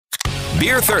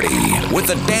Beer 30 with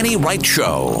the Danny Wright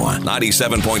Show.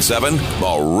 97.7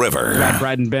 The River.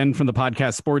 Brad and Ben from the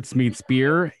podcast Sports Meets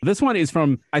Beer. This one is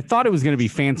from, I thought it was going to be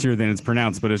fancier than it's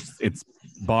pronounced, but it's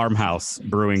Barmhouse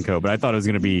Brewing Co. But I thought it was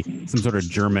going to be some sort of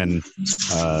German,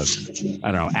 I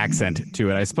don't know, accent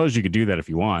to it. I suppose you could do that if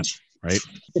you want, right?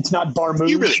 It's not Barmoon.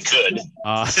 You really could.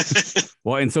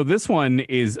 Well, and so this one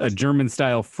is a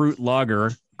German-style fruit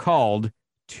lager called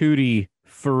Tutti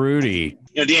Frutti.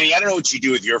 You know, Danny, I don't know what you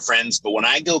do with your friends, but when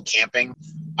I go camping,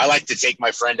 I like to take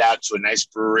my friend out to a nice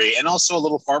brewery and also a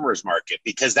little farmer's market,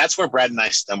 because that's where Brad and I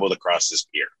stumbled across this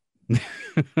beer.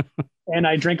 And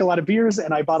I drank a lot of beers,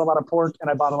 and I bought a lot of pork, and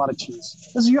I bought a lot of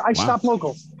cheese. I shop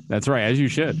local. That's right, as you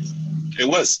should. It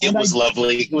was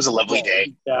lovely. It was a lovely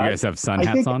day. You guys have sun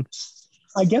hats on?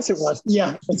 I guess it was.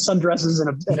 Yeah, and sundresses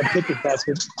and a picnic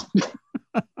basket.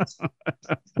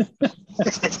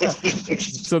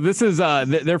 So this is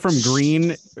they're from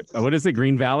Green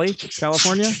Valley,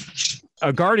 California?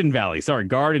 Garden Valley,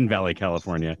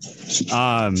 California.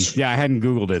 Yeah, I hadn't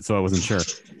Googled it, so I wasn't sure.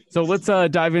 So let's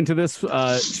dive into this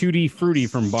Tutti Frutti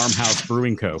from Barmhouse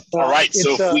Brewing Co. All right,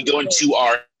 so if we go into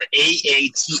our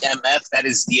AATMF, that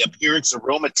is the appearance,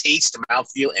 aroma, taste,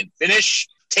 mouthfeel, and finish.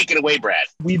 Take it away, Brad.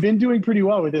 We've been doing pretty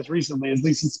well with this recently, at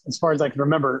least as far as I can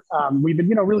remember. We've been,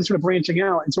 really sort of branching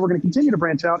out, and so we're going to continue to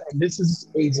branch out. And this is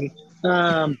hazy,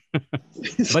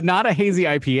 but not a hazy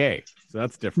IPA. So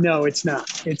that's different. No, it's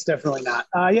not. It's definitely not.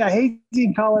 Hazy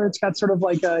in color. It's got sort of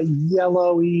like a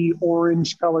yellowy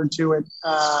orange color to it.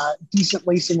 Decent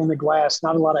lacing in the glass.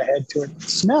 Not a lot of head to it.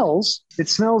 It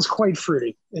smells quite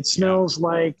fruity. It smells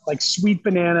like sweet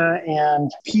banana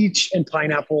and peach and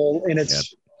pineapple, and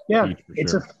it's. Yeah,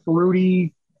 it's a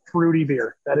fruity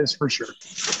beer. That is for sure.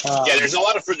 There's a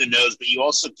lot of fruit in the nose, but you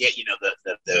also get,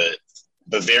 the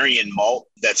Bavarian malt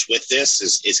that's with this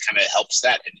is kind of helps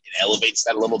that and elevates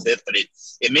that a little bit, but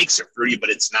it makes it fruity, but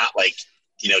it's not like,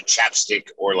 chapstick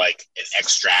or like an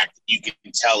extract. You can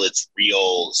tell it's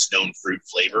real stone fruit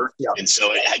flavor. Yeah. And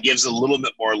so it gives a little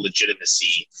bit more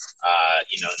legitimacy,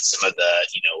 in some of the,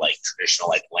 like traditional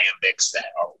like lambics that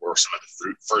were some of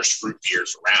the first fruit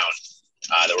beers around.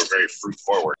 That were very fruit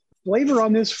forward. Flavor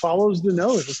on this follows the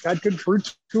nose. It's got good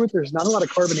fruit to it. There's not a lot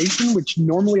of carbonation, which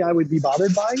normally I would be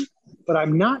bothered by, but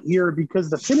I'm not here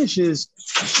because the finish is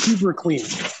super clean.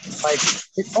 Like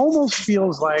it almost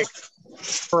feels like,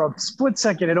 for a split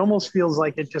second, it almost feels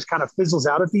like it just kind of fizzles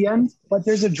out at the end. But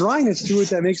there's a dryness to it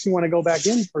that makes me want to go back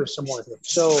in for some more.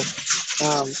 So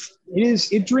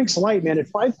it drinks light, man. At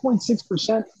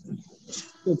 5.6%.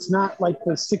 It's not like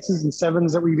the 6s and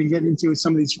 7s that we've been getting into with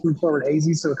some of these fruit-forward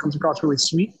hazies, so it comes across really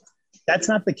sweet. That's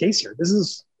not the case here.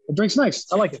 It drinks nice.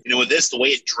 I like it. With this, the way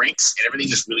it drinks and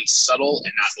everything is really subtle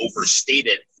and not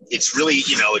overstated. It's really,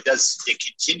 it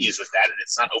continues with that, and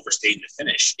it's not overstated in the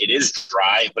finish. It is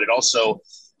dry, but it also,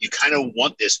 you kind of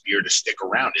want this beer to stick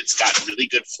around. It's got really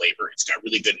good flavor. It's got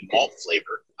really good malt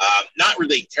flavor. Not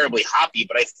really terribly hoppy,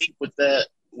 but I think with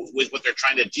what they're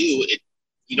trying to do,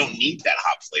 you don't need that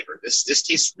hop flavor. This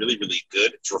tastes really, really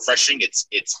good. It's refreshing. It's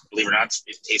believe it or not,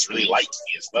 it tastes really light to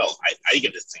me as well. I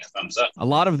give this thing a thumbs up. A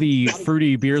lot of the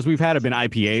fruity beers we've had have been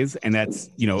IPAs, and that's,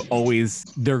 always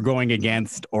they're going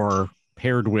against or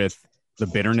paired with the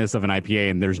bitterness of an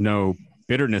IPA, and there's no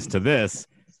bitterness to this,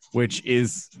 which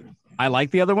is, I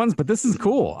like the other ones, but this is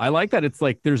cool. I like that it's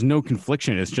like there's no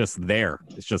confliction. It's just there.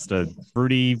 It's just a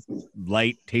fruity,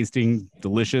 light tasting,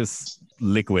 delicious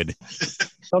liquid.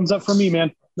 Thumbs up for me,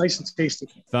 man. Nice and tasty.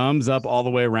 Thumbs up all the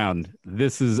way around.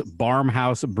 This is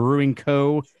Barmhouse Brewing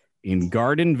Co. in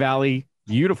Garden Valley,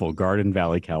 beautiful Garden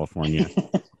Valley, California.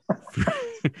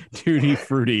 Tutti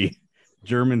Frutti,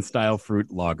 German-style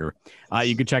fruit lager.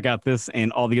 You can check out this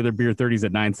and all the other Beer 30s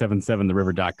at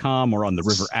 977theriver.com or on the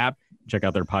River app. Check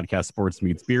out their podcast, Sports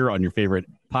Meets Beer, on your favorite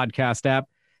podcast app.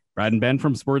 Brad and Ben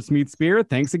from Sports Meets Beer,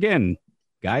 thanks again,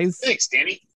 guys. Thanks, Danny.